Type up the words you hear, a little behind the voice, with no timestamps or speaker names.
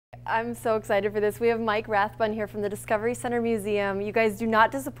I'm so excited for this. We have Mike Rathbun here from the Discovery Center Museum. You guys do not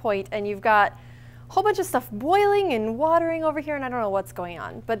disappoint, and you've got a whole bunch of stuff boiling and watering over here, and I don't know what's going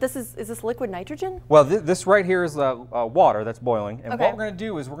on. But this is this liquid nitrogen? Well, this right here is water that's boiling, and Okay. what we're going to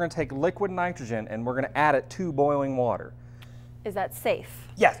do is we're going to take liquid nitrogen and we're going to add it to boiling water. Is that safe?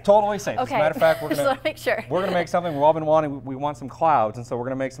 Yes, totally safe. Okay. As a matter of fact, Just want to make sure. we're going to make something we've all been wanting. We want some clouds, and so we're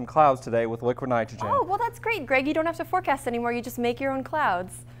going to make some clouds today with liquid nitrogen. Oh, well that's great, Greg. You don't have to forecast anymore. You just make your own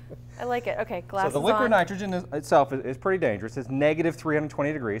clouds. I like it. Okay, glasses So the liquid on. nitrogen itself is pretty dangerous. It's negative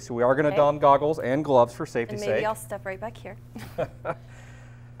 320 degrees, so we are going to don goggles and gloves for safety's And maybe sake. I'll step right back here. All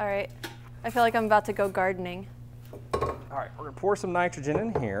right. I feel like I'm about to go gardening. All right, we're going to pour some nitrogen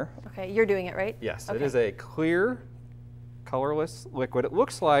in here. Okay, you're doing it, right? Yes, okay. It is a clear, colorless liquid. It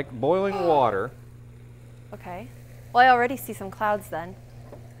looks like boiling water. Okay. Well, I already see some clouds then.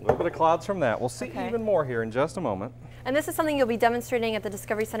 A little bit of clouds from that. We'll see Okay. even more here in just a moment. And this is something you'll be demonstrating at the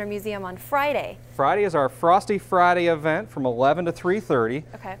Discovery Center Museum on Friday. Friday is our Frosty Friday event from 11 to 3:30.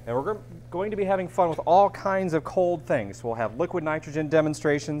 Okay. And we're going to be having fun with all kinds of cold things. We'll have liquid nitrogen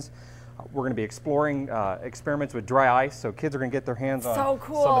demonstrations. We're going to be exploring experiments with dry ice, so kids are going to get their hands on So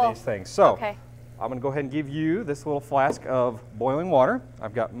cool. some of these things. So Okay. I'm going to go ahead and give you this little flask of boiling water.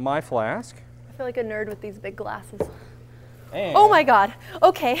 I've got my flask. I feel like a nerd with these big glasses. And Oh my God.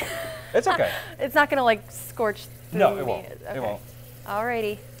 Okay. It's okay. It's not going to like scorch through No, me. it won't. Okay. It won't.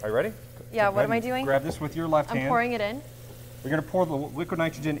 Alrighty. Are you ready? Yeah, So what go am I ahead and doing? Grab this with your left hand. I'm pouring it in. We're going to pour the liquid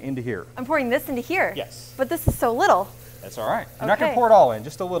nitrogen into here. I'm pouring this into here. Yes. But this is so little. That's all right. You're not going Okay. to pour it all in,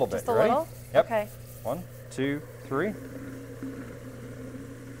 just a little bit. Just a You ready? little? Yep. Okay. 1, 2, 3.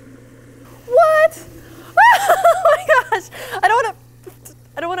 What? Oh my gosh. I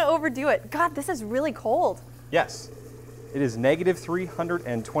don't want to overdo it. God, this is really cold. Yes. It is negative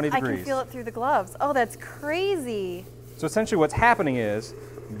 320 degrees. I can feel it through the gloves. Oh, that's crazy. So essentially what's happening is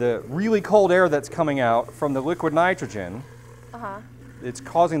the really cold air that's coming out from the liquid nitrogen, it's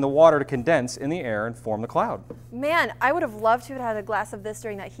causing the water to condense in the air and form the cloud. Man, I would have loved to have had a glass of this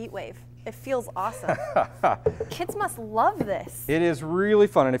during that heat wave. It feels awesome. Kids must love this. It is really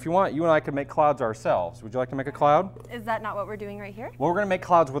fun, and if you want, you and I could make clouds ourselves. Would you like to make a cloud? Is that not what we're doing right here? Well, we're going to make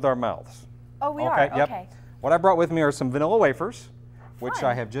clouds with our mouths. Oh, we are? Yep. Okay. What I brought with me are some vanilla wafers, which Fun.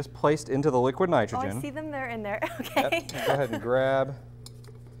 I have just placed into the liquid Oh, nitrogen. I see them there in there. Okay. Yep. Go ahead and grab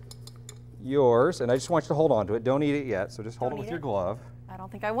yours, and I just want you to hold on to it. Don't eat it yet, so just hold it with your glove. I don't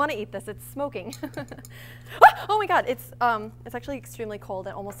think I want to eat this. It's smoking. Oh my God, it's actually extremely cold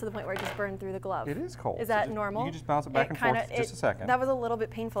and almost to the point where it just burned through the glove. It is cold. Is So that just, normal? You can just bounce it back and forth for just a second. That was a little bit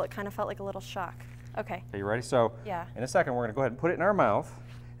painful. It kind of felt like a little shock. Okay. Okay, you ready? So Yeah. in a second, we're going to go ahead and put it in our mouth.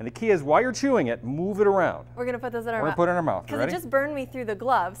 And the key is, while you're chewing it, move it around. We're going to put this in our mouth. We're going to put it in our mouth. You Because ready? it just burned me through the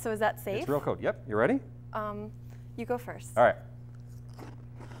glove, so is that safe? It's real cold. Yep. You ready? You go first. All right.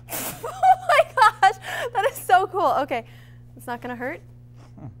 Oh my gosh, that is so cool. Okay, it's not going to hurt?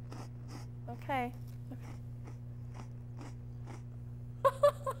 Okay.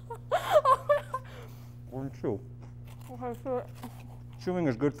 We're going to chew. Okay, so Chewing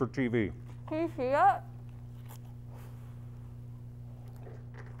is good for TV. can you see that?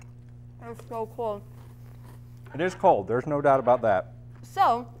 It's so cool. It is cold. There's no doubt about that.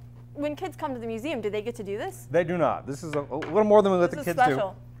 So, when kids come to the museum, do they get to do this? They do not. This is a little more than we let This the is kids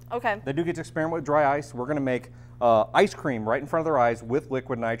special. do. Okay. They do get to experiment with dry ice. We're going to make ice cream right in front of their eyes with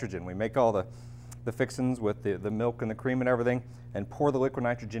liquid nitrogen. We make all the fixins with the milk and the cream and everything, and pour the liquid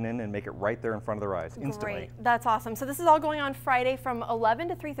nitrogen in and make it right there in front of their eyes instantly. Great. That's awesome. So this is all going on Friday from 11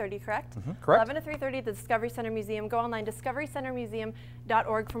 to 3:30, correct? Correct. 11 to 3:30 at the Discovery Center Museum. Go online,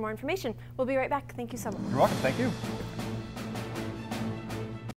 discoverycentermuseum.org for more information. We'll be right back. Thank you so much. You're welcome. Thank you.